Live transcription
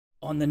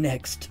on the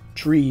next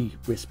Tree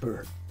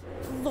Whisper.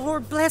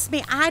 Lord bless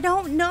me, I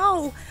don't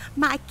know.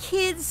 My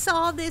kids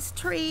saw this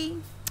tree.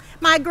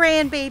 My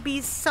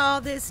grandbabies saw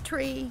this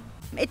tree.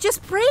 It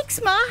just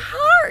breaks my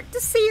heart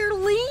to see her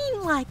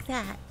lean like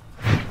that.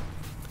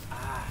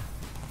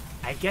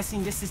 I'm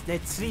guessing this is the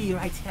tree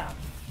right here.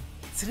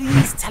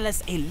 Trees tell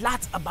us a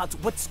lot about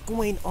what's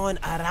going on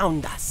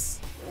around us.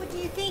 Well, do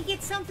you think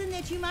it's something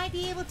that you might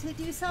be able to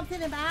do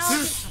something about?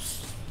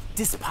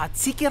 This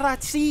particular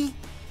tree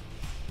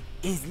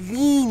is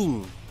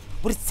leaning,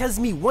 but it tells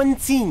me one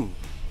thing.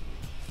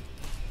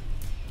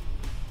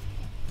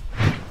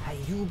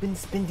 Have you been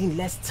spending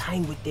less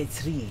time with the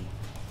tree?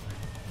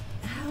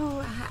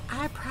 Oh,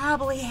 I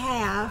probably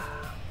have.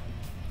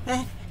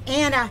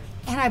 And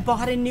I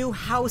bought a new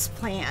house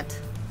plant.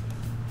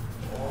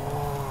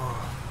 Oh,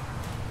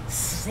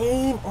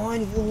 shame on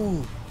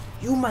you.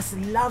 You must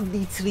love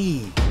the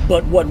tree.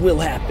 But what will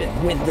happen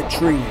when the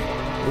tree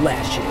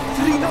lashes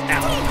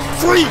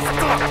out?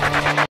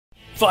 Tree!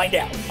 Find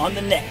out on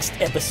the next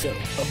episode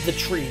of The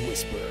Tree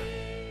Whisperer.